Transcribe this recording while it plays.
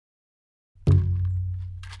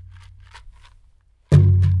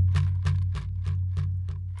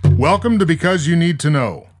Welcome to Because You Need to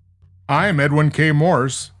Know. I am Edwin K.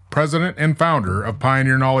 Morse, President and founder of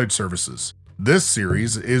Pioneer Knowledge Services. This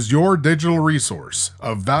series is your digital resource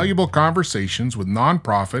of valuable conversations with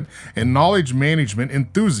nonprofit and knowledge management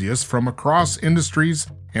enthusiasts from across industries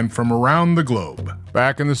and from around the globe.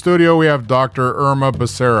 Back in the studio, we have Dr. Irma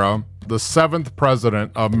Becerra, the 7th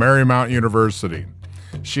president of Marymount University.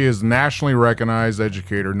 She is a nationally recognized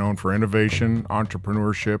educator known for innovation,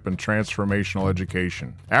 entrepreneurship, and transformational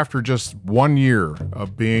education. After just 1 year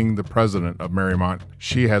of being the president of Marymount,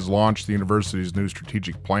 she has launched the university's new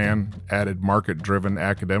strategic plan, added market-driven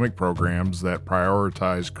academic programs that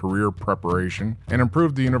prioritize career preparation, and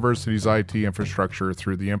improved the university's IT infrastructure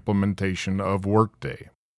through the implementation of Workday.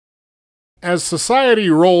 As society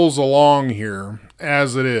rolls along here,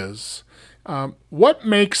 as it is, what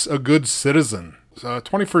makes a good citizen?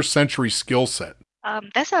 21st century skill set?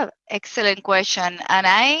 That's an excellent question. And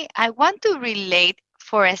I want to relate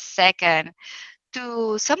for a second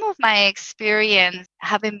to some of my experience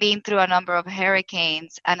having been through a number of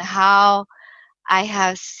hurricanes and how I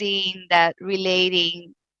have seen that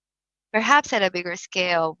relating perhaps at a bigger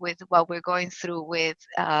scale with what we're going through with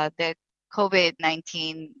the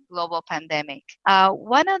COVID-19 global pandemic.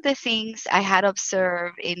 One of the things I had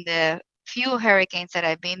observed in the few hurricanes that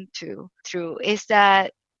I've been through is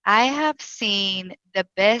that I have seen the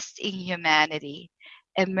best in humanity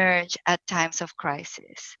emerge at times of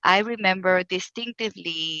crisis. I remember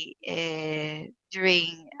distinctively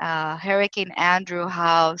during Hurricane Andrew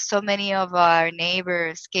how so many of our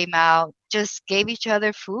neighbors came out, just gave each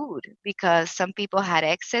other food because some people had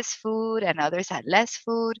excess food and others had less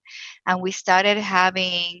food. And we started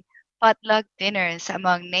having potluck dinners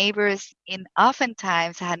among neighbors in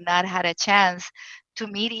oftentimes had not had a chance to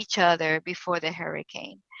meet each other before the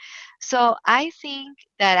hurricane. So I think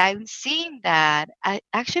that I'm seeing that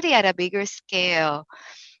actually at a bigger scale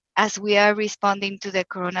as we are responding to the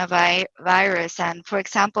coronavirus. And for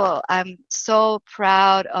example, I'm so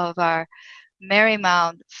proud of our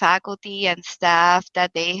Marymount faculty and staff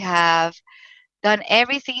that they have done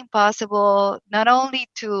everything possible not only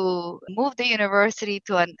to move the university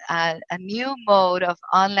to a new mode of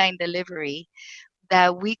online delivery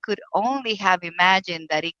that we could only have imagined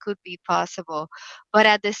that it could be possible, but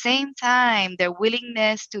at the same time, their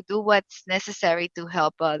willingness to do what's necessary to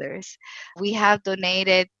help others. We have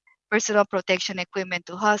donated personal protection equipment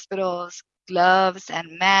to hospitals, gloves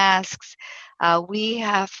and masks. We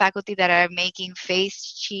have faculty that are making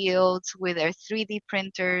face shields with their 3D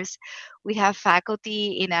printers. We have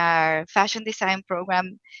faculty in our fashion design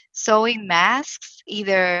program sewing masks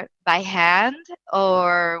either by hand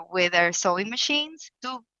or with our sewing machines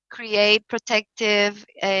to create protective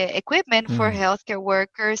equipment for healthcare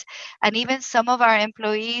workers and even some of our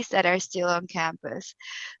employees that are still on campus.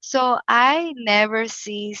 So I never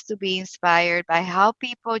cease to be inspired by how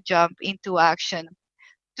people jump into action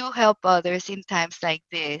to help others in times like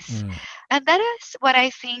this. And that is what I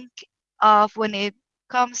think of when it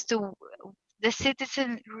comes to the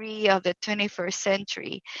citizenry of the 21st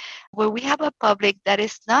century, where we have a public that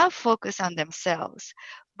is not focused on themselves,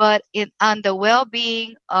 but on the well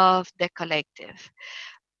being of the collective.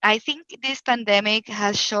 I think this pandemic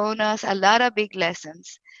has shown us a lot of big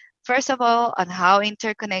lessons. First of all, on how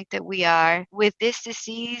interconnected we are with this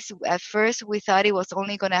disease. At first, we thought it was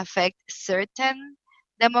only going to affect certain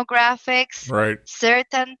demographics, Right.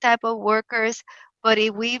 certain type of workers, but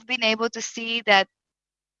if we've been able to see that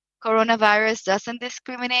coronavirus doesn't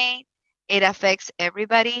discriminate, it affects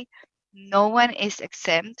everybody. No one is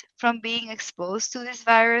exempt from being exposed to this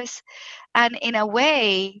virus. And in a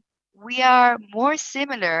way, we are more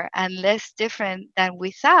similar and less different than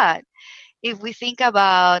we thought. If we think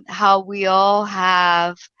about how we all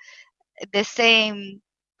have the same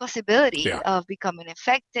possibility Yeah. of becoming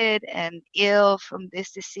infected and ill from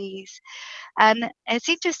this disease. And it's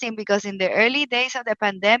interesting because in the early days of the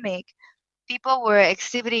pandemic, people were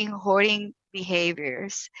exhibiting hoarding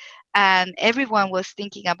behaviors and everyone was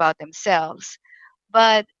thinking about themselves.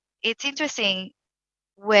 But it's interesting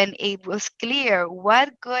when it was clear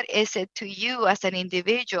what good is it to you as an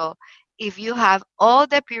individual if you have all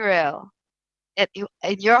the Purell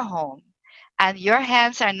in your home and your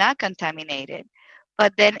hands are not contaminated,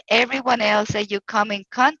 but then everyone else that you come in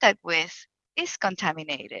contact with is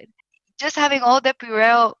contaminated. Just having all the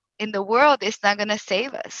Purell in the world is not going to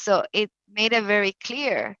save us. So it made it very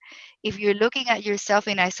clear if you're looking at yourself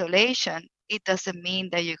in isolation, it doesn't mean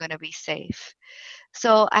that you're going to be safe.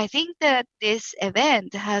 So I think that this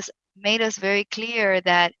event has made us very clear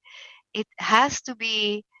that it has to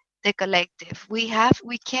be the collective. We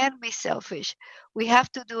can't be selfish. We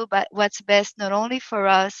have to do what's best not only for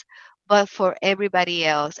us but for everybody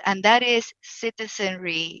else. And that is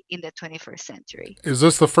citizenry in the 21st century. Is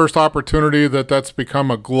this the first opportunity that that's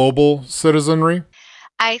become a global citizenry?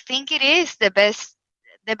 I think it is the best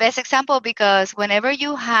example because whenever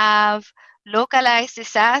you have localized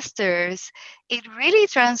disasters, it really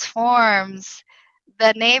transforms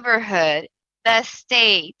the neighborhood, the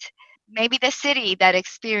state, maybe the city that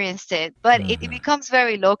experienced it, but it Mm-hmm. becomes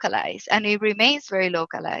very localized and it remains very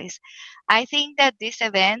localized. I think that this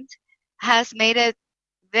event has made it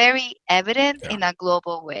very evident Yeah, in a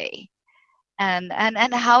global way, and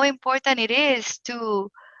how important it is to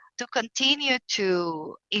continue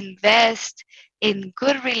to invest in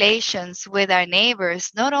good relations with our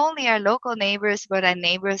neighbors, not only our local neighbors but our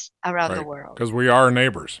neighbors around the right. world, Because we are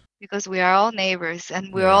neighbors. because we are all neighbors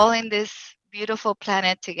and we're Yeah. all in this beautiful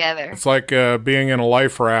planet together. It's like being in a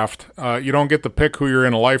life raft. You don't get to pick who you're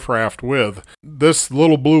in a life raft with. This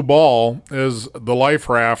little blue ball is the life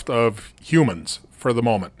raft of humans for the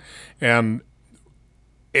moment. And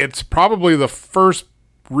it's probably the first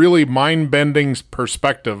really mind bending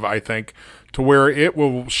perspective, I think, to where it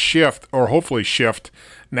will shift, or hopefully shift,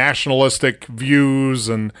 nationalistic views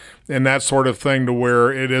and that sort of thing to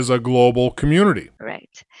where it is a global community.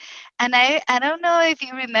 Right. And I don't know if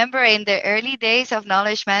you remember in the early days of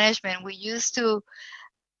knowledge management, we used to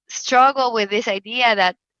struggle with this idea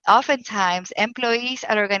that oftentimes employees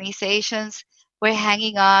at organizations were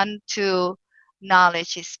hanging on to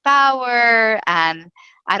knowledge is power, and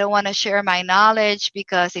I don't want to share my knowledge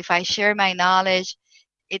because if I share my knowledge,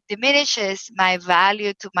 it diminishes my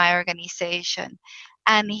value to my organization.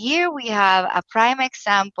 And here we have a prime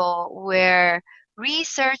example where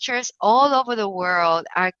researchers all over the world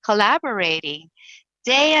are collaborating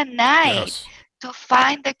day and night Yes. to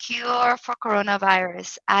find the cure for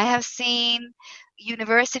coronavirus. I have seen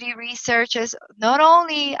university researchers not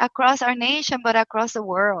only across our nation but across the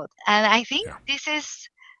world. And I think Yeah.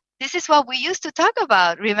 this is what we used to talk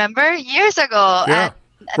about, remember, years ago. Yeah.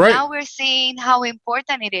 And Right. now we're seeing how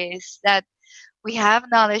important it is that we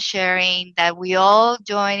have knowledge sharing, that we all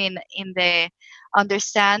join in the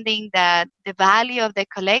understanding that the value of the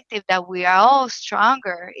collective, that we are all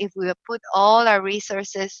stronger if we put all our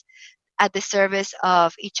resources at the service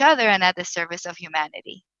of each other and at the service of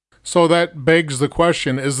humanity. So that begs the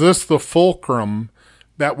question, is this the fulcrum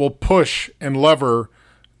that will push and lever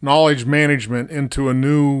knowledge management into a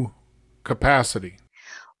new capacity?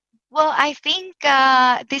 Well, I think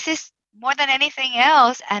this is more than anything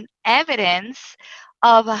else an evidence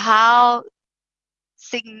of how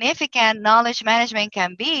significant knowledge management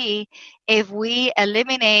can be if we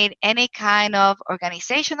eliminate any kind of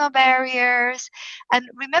organizational barriers. And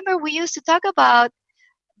remember, we used to talk about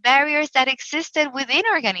barriers that existed within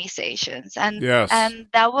organizations, Yes. and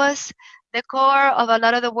that was the core of a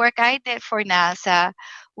lot of the work I did for NASA,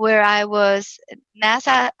 where I was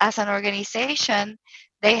NASA as an organization.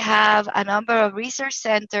 They have a number of research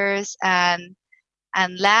centers and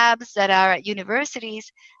labs that are at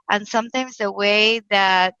universities, and sometimes the way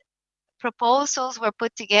that proposals were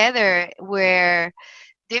put together where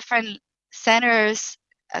different centers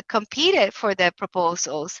competed for the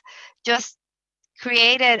proposals just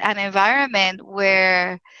created an environment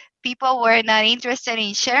where people were not interested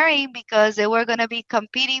in sharing because they were going to be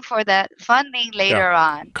competing for that funding Yeah. later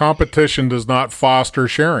on. Competition does not foster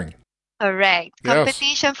sharing. Correct. Yes.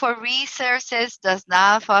 Competition for resources does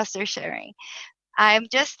not foster sharing. I'm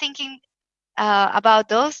just thinking about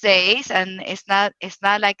those days, and it's not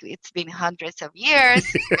like it's been hundreds of years,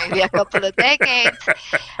 maybe a couple of decades.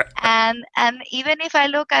 And even if I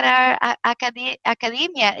look at our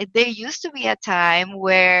academia, there used to be a time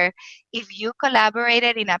where if you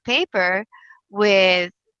collaborated in a paper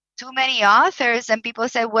with too many authors and people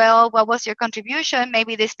said, well, what was your contribution,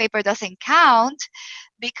 maybe this paper doesn't count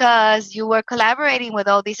because you were collaborating with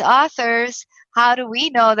all these authors. How do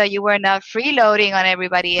we know that you were not freeloading on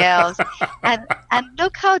everybody else? And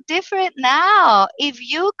look how different now. If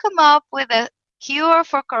you come up with a cure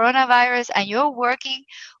for coronavirus and you're working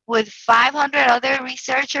with 500 other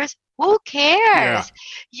researchers, who Yeah. cares?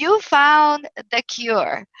 You found the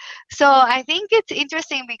cure. So I think it's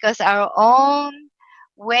interesting because our own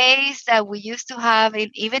ways that we used to have in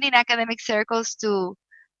even in academic circles to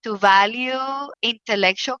value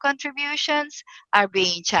intellectual contributions are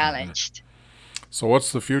being Mm-hmm. challenged. So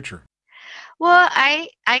what's the future? Well, I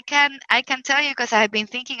can tell you because I've been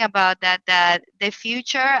thinking about that the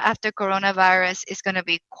future after coronavirus is going to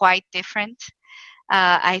be quite different.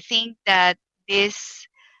 I think that this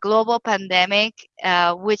global pandemic,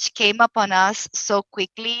 which came upon us so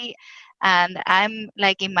quickly, and I'm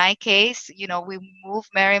like in my case, we moved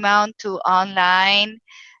Marymount to online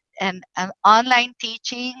an online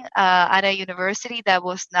teaching at a university that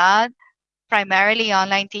was not primarily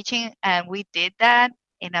online teaching, and we did that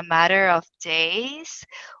in a matter of days.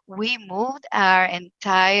 We moved our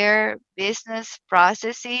entire business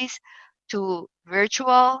processes to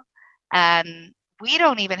virtual, and we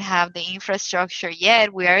don't even have the infrastructure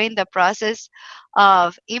yet. We are in the process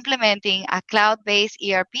of implementing a cloud based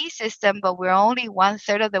ERP system, but we're only one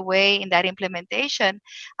third of the way in that implementation.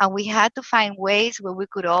 And we had to find ways where we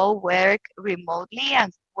could all work remotely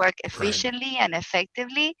and work Right. efficiently and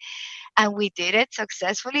effectively, and we did it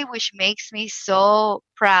successfully, which makes me so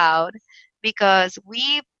proud because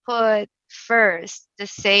we put first the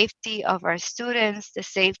safety of our students, the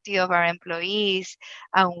safety of our employees,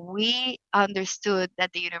 and we understood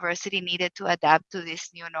that the university needed to adapt to this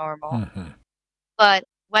new normal. Hmm. But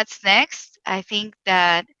what's next? I think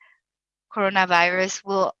that coronavirus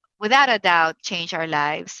will, without a doubt, change our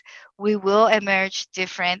lives. We will emerge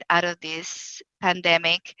different out of this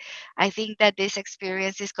pandemic. I think that this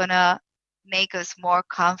experience is going to make us more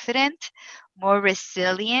confident, more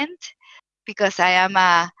resilient, because I am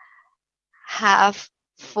a half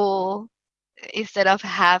full instead of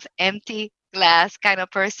half empty glass kind of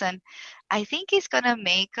person. I think it's going to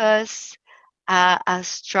make us a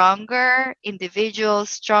stronger individual,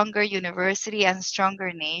 stronger university, and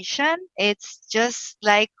stronger nation. It's just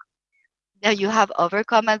like that you have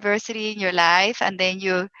overcome adversity in your life, and then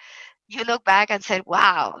you look back and said,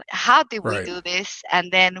 "Wow, how did we Right. do this?"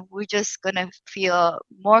 And then we're just gonna feel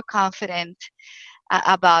more confident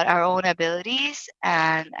about our own abilities,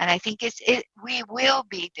 and I think we will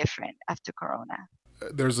be different after Corona.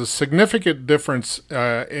 There's a significant difference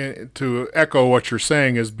to echo what you're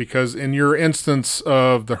saying is because in your instance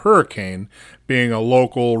of the hurricane being a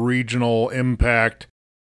local regional impact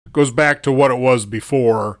goes back to what it was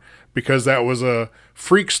before because that was a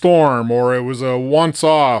freak storm or it was a once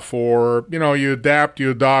off or you adapt, you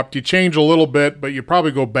adopt, you change a little bit, but you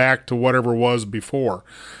probably go back to whatever was before.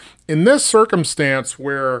 In this circumstance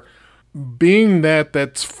where being that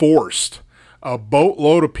that's forced a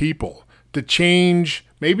boatload of people to change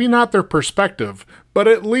maybe not their perspective but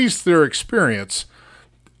at least their experience,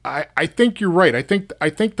 I think you're right. I think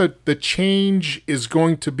that the change is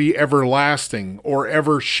going to be everlasting or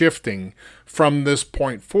ever shifting from this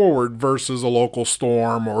point forward versus a local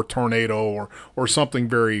storm or tornado or something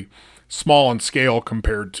very small in scale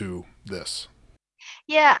compared to this.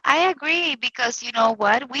 Yeah, I agree because you know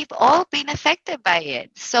what? We've all been affected by it.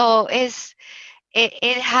 So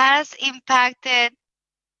it has impacted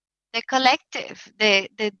the collective.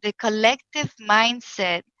 The collective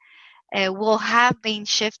mindset will have been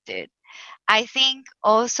shifted. I think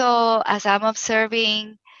also, as I'm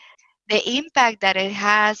observing the impact that it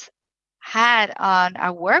has had on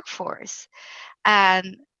our workforce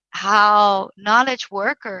and how knowledge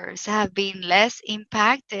workers have been less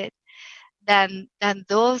impacted than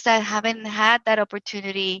those that haven't had that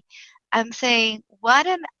opportunity. I'm saying what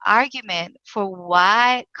an argument for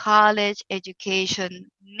why college education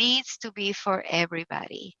needs to be for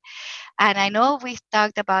everybody. And I know we've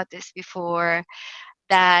talked about this before,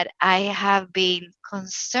 that I have been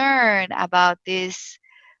concerned about this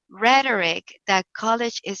rhetoric that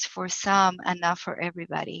college is for some and not for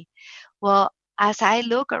everybody. Well, as I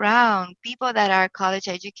look around, people that are college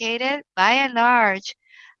educated, by and large,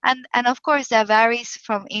 and of course that varies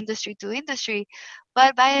from industry to industry,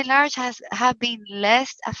 but by and large have been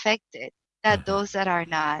less affected than those that are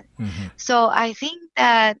not. Mm-hmm. So I think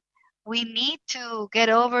that we need to get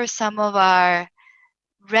over some of our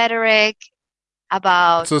rhetoric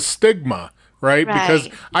about It's a stigma, right? Because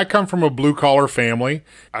right. I come from a blue collar family.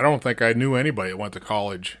 I don't think I knew anybody that went to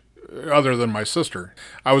college other than my sister.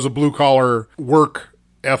 I was a blue collar work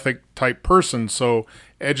ethic type person, so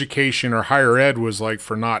education or higher ed was like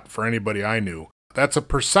for not for anybody I knew. That's a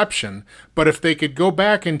perception, but if they could go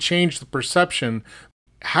back and change the perception,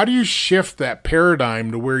 how do you shift that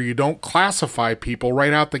paradigm to where you don't classify people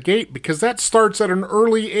right out the gate? Because that starts at an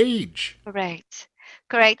early age. Correct.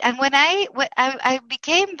 Correct. And I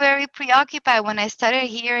became very preoccupied when I started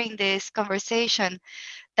hearing this conversation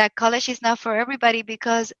that college is not for everybody,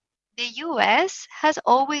 because the US has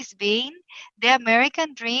always been, the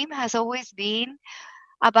American dream has always been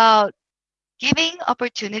about giving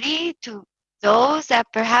opportunity to those that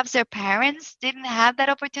perhaps their parents didn't have that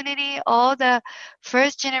opportunity. All the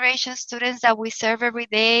first generation students that we serve every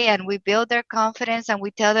day, and we build their confidence and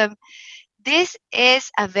we tell them, this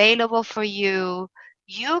is available for you.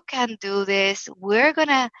 You can do this. We're going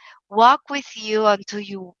to walk with you until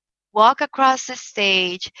you walk across the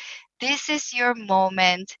stage. This is your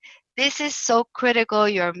moment. This is so critical.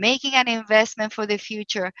 You're making an investment for the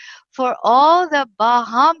future. For all the bah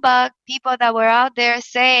humbug people that were out there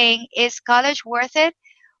saying, is college worth it?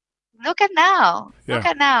 Look at now. Look Yeah.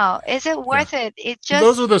 at now. Is it worth it? It just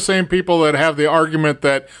Those are the same people that have the argument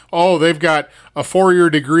that, oh, they've got a 4-year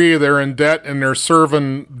degree, they're in debt, and they're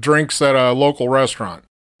serving drinks at a local restaurant.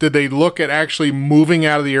 Did they look at actually moving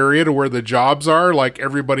out of the area to where the jobs are, like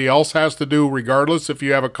everybody else has to do, regardless if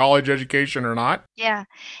you have a college education or not? Yeah,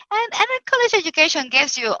 and a college education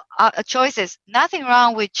gives you choices. Nothing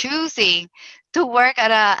wrong with choosing to work at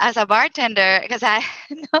as a bartender, because I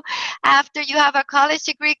know after you have a college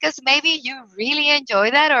degree, because maybe you really enjoy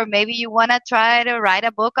that, or maybe you want to try to write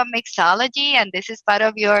a book on mixology, and this is part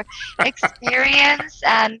of your experience.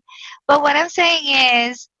 And but what I'm saying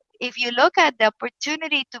is, if you look at the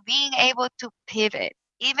opportunity to being able to pivot,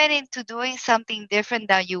 even into doing something different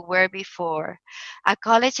than you were before, a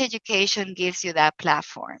college education gives you that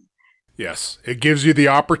platform. Yes, it gives you the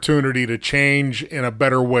opportunity to change in a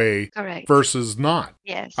better way. Correct. Versus not.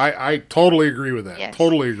 Yes. I totally agree with that. Yes.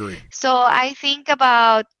 Totally agree. So I think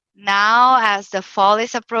about now, as the fall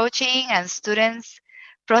is approaching and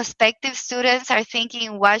prospective students are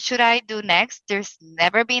thinking, what should I do next? There's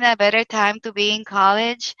never been a better time to be in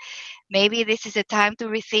college. Maybe this is a time to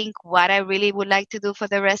rethink what I really would like to do for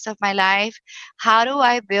the rest of my life. How do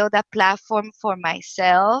I build a platform for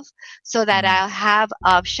myself so that I'll have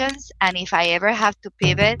options, and if I ever have to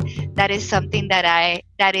pivot, that is something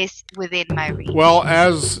that is within my reach. Well,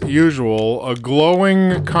 as usual, a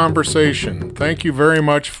glowing conversation. Thank you very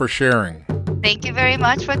much for sharing. Thank you very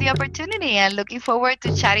much for the opportunity, and looking forward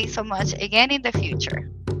to chatting so much again in the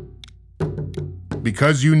future.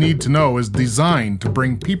 Because You Need to Know is designed to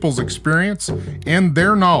bring people's experience and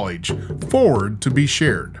their knowledge forward to be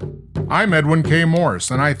shared. I'm Edwin K.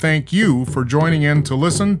 Morris, and I thank you for joining in to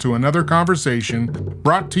listen to another conversation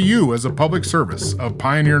brought to you as a public service of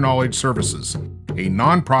Pioneer Knowledge Services, a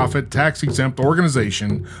nonprofit tax-exempt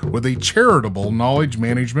organization with a charitable knowledge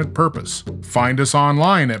management purpose. Find us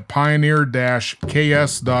online at pioneer-ks.org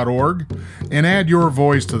and add your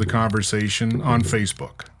voice to the conversation on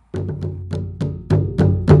Facebook.